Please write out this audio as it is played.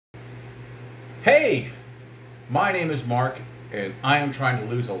Hey, my name is Mark, and I am trying to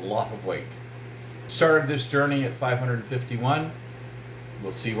lose a lot of weight. Started this journey at 551.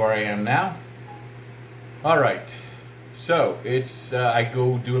 We'll see where I am now. All right, so it's I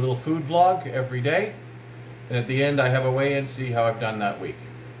go do a little food vlog every day, and at the end I have a weigh-in, see how I've done that week.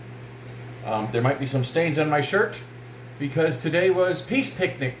 There might be some stains on my shirt because today was Peace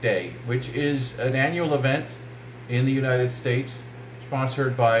Picnic Day, which is an annual event in the United States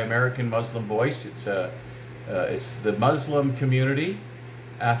sponsored by American Muslim Voice. It's the Muslim community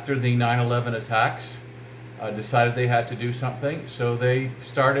after the 9/11 attacks decided they had to do something, so they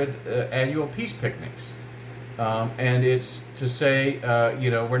started annual peace picnics. And it's to say,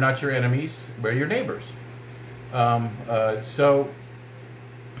 we're not your enemies, we're your neighbors. So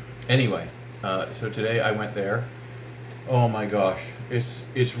today I went there. Oh my gosh,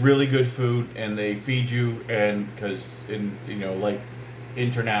 it's really good food, and they feed you, and because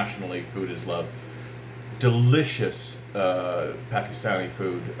internationally food is loved. Delicious Pakistani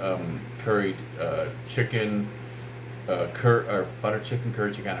food, curried chicken, or butter chicken,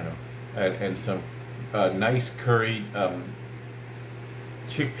 curry chicken, I don't know, and some nice curried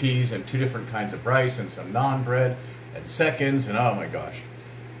chickpeas and two different kinds of rice and some naan bread and seconds, and oh my gosh,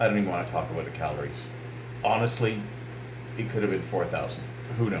 I don't even want to talk about the calories. Honestly, it could have been 4,000.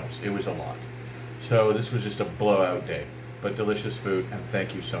 Who knows? It was a lot. So this was just a blowout day, but delicious food, and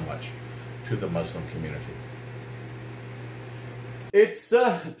thank you so much to the Muslim community. It's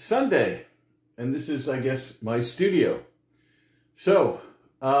Sunday, and this is, I guess, my studio. So,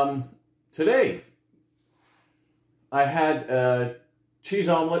 today I had cheese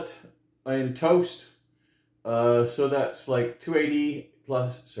omelet and toast. So that's like 280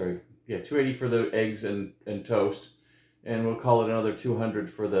 plus, 280 for the eggs and toast. And we'll call it another 200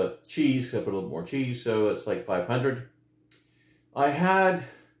 for the cheese, because I put a little more cheese, so it's like 500. I had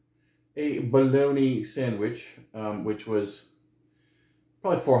a bologna sandwich, which was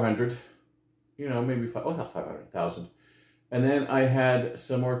probably 400, maybe 500,000. And then I had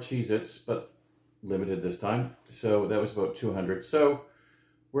some more Cheez-Its, but limited this time. So that was about 200. So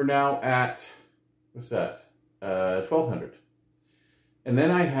we're now at, what's that? 1,200. And then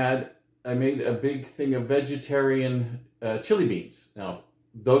I made a big thing of vegetarian chili beans. Now,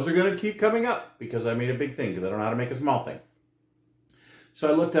 those are going to keep coming up because I made a big thing, because I don't know how to make a small thing. So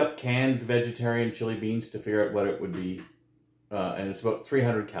I looked up canned vegetarian chili beans to figure out what it would be, and it's about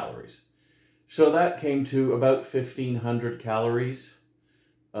 300 calories. So that came to about 1,500 calories.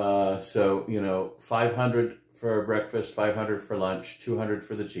 500 for breakfast, 500 for lunch, 200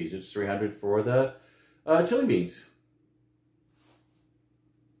 for the cheese. It's 300 for the chili beans.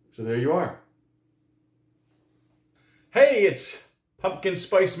 So there you are. Hey, it's Pumpkin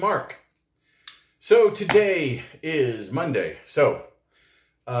Spice Mark. So today is Monday. So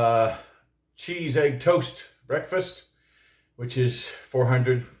cheese, egg, toast breakfast, which is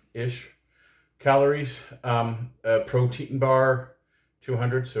 400-ish calories. A protein bar,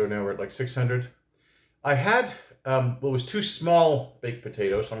 200, so now we're at like 600. I had, it was 2 small baked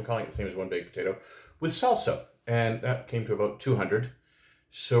potatoes, so I'm calling it the same as 1 baked potato, with salsa, and that came to about 200.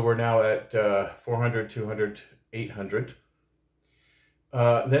 So we're now at 400, 200, 800.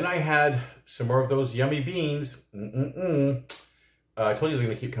 Then I had some more of those yummy beans. I told you they're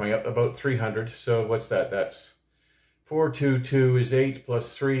going to keep coming up, about 300. So what's that? That's 4, 2, 2 is 8,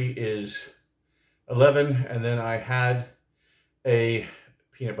 plus 3 is 11. And then I had a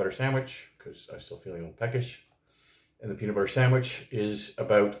peanut butter sandwich, because I'm still feeling a little peckish. And the peanut butter sandwich is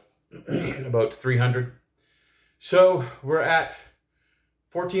about, about 300. So we're at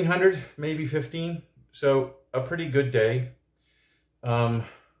 1,400, maybe 15. So a pretty good day.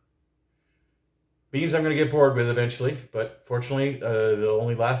 Beans I'm going to get bored with eventually, but fortunately they'll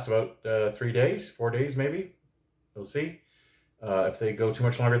only last about 3 days, 4 days maybe. We'll see. If they go too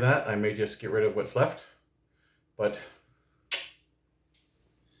much longer than that, I may just get rid of what's left. But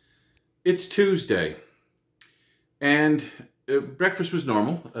it's Tuesday, and breakfast was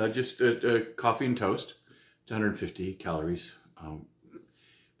normal, just coffee and toast. It's 150 calories for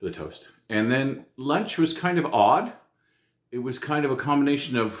the toast. And then lunch was kind of odd. It was kind of a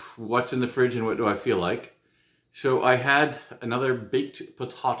combination of what's in the fridge and what do I feel like. So I had another baked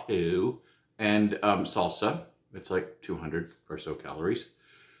potato and salsa. It's like 200 or so calories.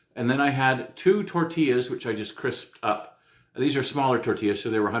 And then I had 2 tortillas, which I just crisped up. These are smaller tortillas, so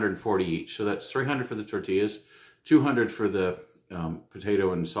they were 140 each. So that's 300 for the tortillas, 200 for the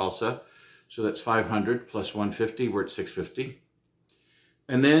potato and salsa. So that's 500 plus 150, we're at 650.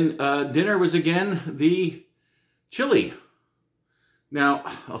 And then dinner was again the chili. Now,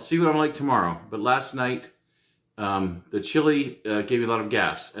 I'll see what I'm like tomorrow, but last night the chili gave me a lot of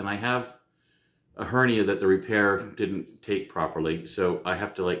gas, and I have a hernia that the repair didn't take properly. So I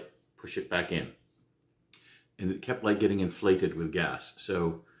have to like push it back in. And it kept like getting inflated with gas.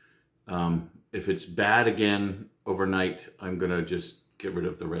 So if it's bad again overnight, I'm going to just get rid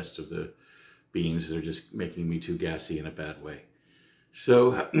of the rest of the beans. They're just making me too gassy in a bad way.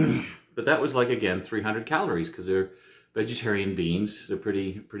 So, but that was like, again, 300 calories because they're vegetarian beans. They're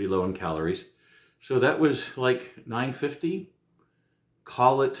pretty low in calories. So that was like 950.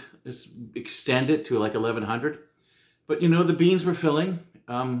 Call it, extend it to like 1100. But you know, the beans were filling.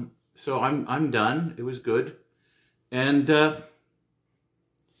 So I'm done. It was good. And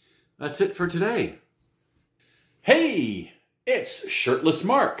that's it for today. Hey, it's Shirtless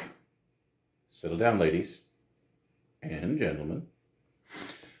Mark. Settle down, ladies and gentlemen.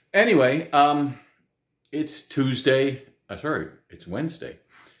 Anyway, it's Tuesday. Sorry, it's Wednesday.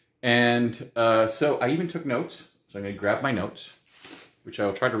 And so I even took notes. So I'm going to grab my notes, which I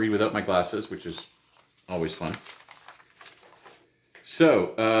will try to read without my glasses, which is always fun.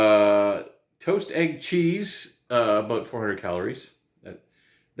 So, toast, egg, cheese, about 400 calories.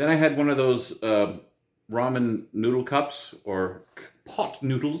 Then I had one of those ramen noodle cups, or pot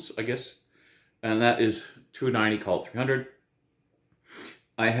noodles, I guess. And that is $2.90, call it 300.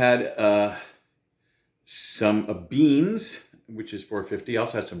 I had some beans, which is 450. I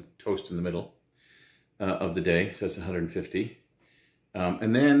also had some toast in the middle of the day, so that's 150.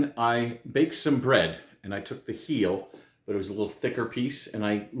 And then I baked some bread, and I took the heel, but it was a little thicker piece, and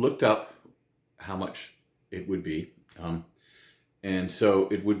I looked up how much it would be. And so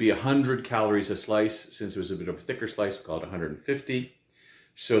it would be 100 calories a slice. Since it was a bit of a thicker slice, we call it 150.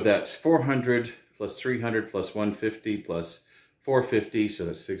 So that's 400 plus 300 plus 150 plus 450. So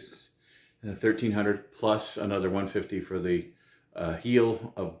that's 1,300 plus another 150 for the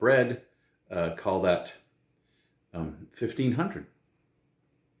heel of bread. Call that 1,500.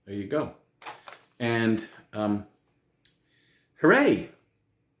 There you go. And hooray!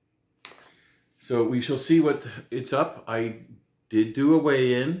 So we shall see what it's up. I did do a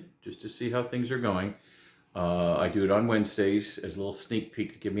weigh-in just to see how things are going. I do it on Wednesdays as a little sneak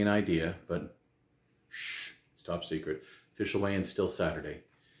peek to give me an idea, but shh, it's top secret. Official weigh-in still Saturday.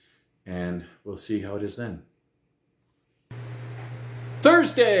 And we'll see how it is then.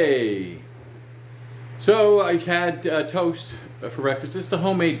 Thursday! So I had toast for breakfast. It's the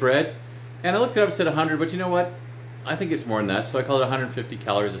homemade bread. And I looked it up, it said 100, but you know what? I think it's more than that. So I call it 150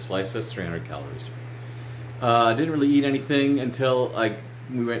 calories a slice. That's 300 calories. I didn't really eat anything until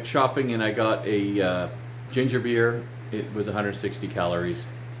we went shopping and I got a ginger beer. It was 160 calories.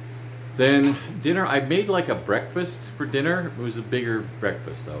 Then dinner, I made like a breakfast for dinner. It was a bigger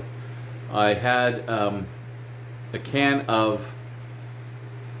breakfast though. I had a can of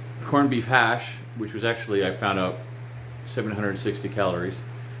corned beef hash, which was actually, I found out, 760 calories.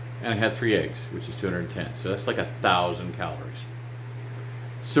 And I had 3 eggs, which is 210. So that's like 1,000 calories.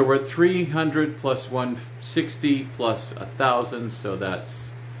 So we're at 300 plus 160 plus 1,000. So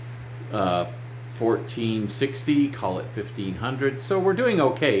that's 1,460, call it 1,500. So we're doing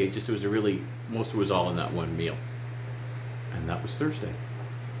okay. It just was most of it was all in that one meal. And that was Thursday.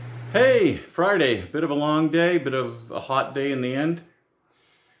 Hey, Friday, bit of a long day, bit of a hot day in the end.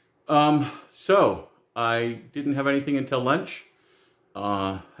 So I didn't have anything until lunch.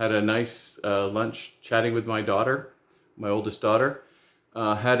 Had a nice lunch chatting with my daughter, my oldest daughter.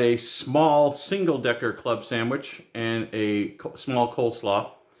 Had a small single-decker club sandwich and a small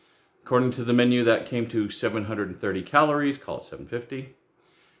coleslaw. According to the menu, that came to 730 calories, call it 750.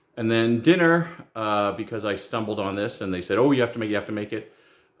 And then dinner, because I stumbled on this and they said, oh, you have to make it,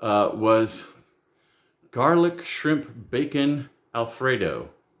 was garlic shrimp bacon Alfredo.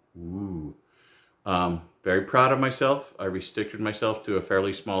 Ooh. Very proud of myself. I restricted myself to a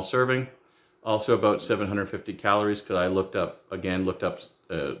fairly small serving. Also about 750 calories because I looked up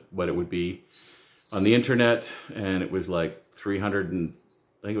what it would be on the internet, and it was like 300 and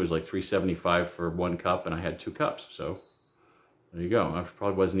I think it was like 375 for 1 cup, and I had 2 cups. So there you go. I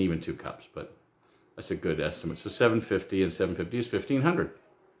probably wasn't even 2 cups, but that's a good estimate. So 750 and 750 is 1,500.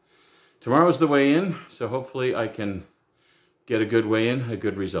 Tomorrow's the weigh-in, so hopefully I can get a good weigh-in, a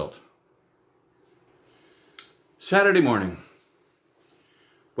good result. Saturday morning,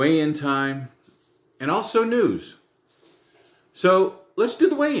 weigh-in time, and also news. So let's do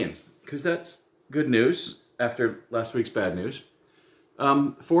the weigh-in, because that's good news after last week's bad news.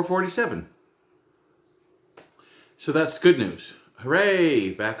 447. So that's good news. Hooray!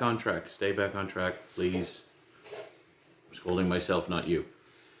 Back on track. Stay back on track, please. I'm scolding myself, not you.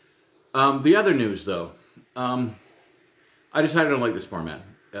 The other news, though. I decided I don't like this format.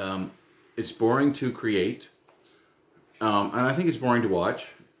 It's boring to create. And I think it's boring to watch.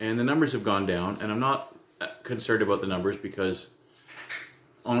 and the numbers have gone down, and I'm not concerned about the numbers because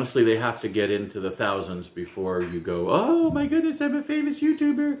honestly they have to get into the thousands before you go, oh my goodness, I'm a famous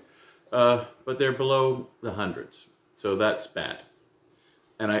YouTuber. But they're below the hundreds, so that's bad.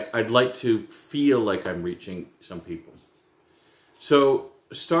 And I'd like to feel like I'm reaching some people. So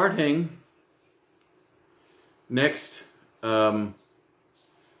starting next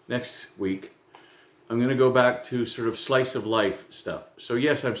week, I'm going to go back to sort of slice of life stuff. So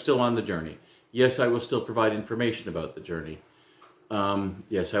yes, I'm still on the journey. Yes, I will still provide information about the journey.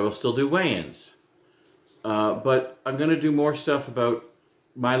 Yes, I will still do weigh-ins. But I'm going to do more stuff about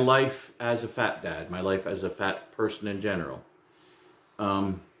my life as a fat dad, my life as a fat person in general.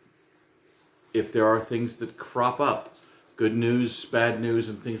 If there are things that crop up, good news, bad news,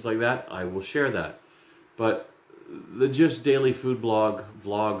 and things like that, I will share that. But the Just Daily Food blog,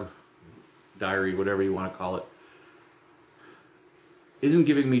 vlog, diary, whatever you want to call it, isn't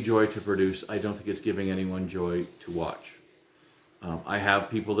giving me joy to produce. I don't think it's giving anyone joy to watch. I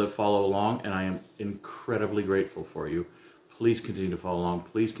have people that follow along, and I am incredibly grateful for you. Please continue to follow along.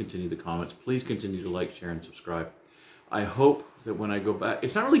 Please continue the comments. Please continue to like, share, and subscribe. I hope that when I go back,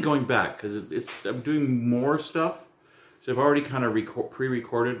 it's not really going back because I'm doing more stuff. So I've already kind of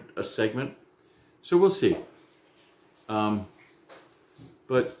pre-recorded a segment. So we'll see.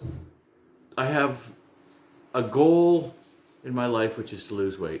 But I have a goal in my life, which is to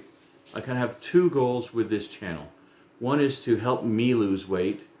lose weight. I kind of have two goals with this channel. One is to help me lose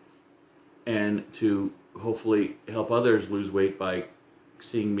weight and to hopefully help others lose weight by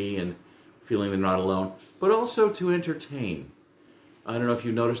seeing me and feeling they're not alone, but also to entertain. I don't know if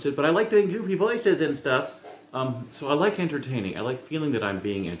you noticed it, but I like doing goofy voices and stuff. So I like entertaining. I like feeling that I'm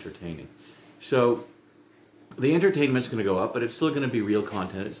being entertaining. So the entertainment's going to go up, but it's still going to be real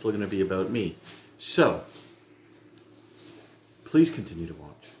content. It's still going to be about me. So please continue to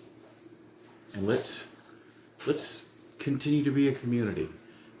watch. And let's continue to be a community.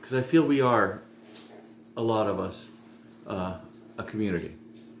 Because I feel we are, a lot of us, a community.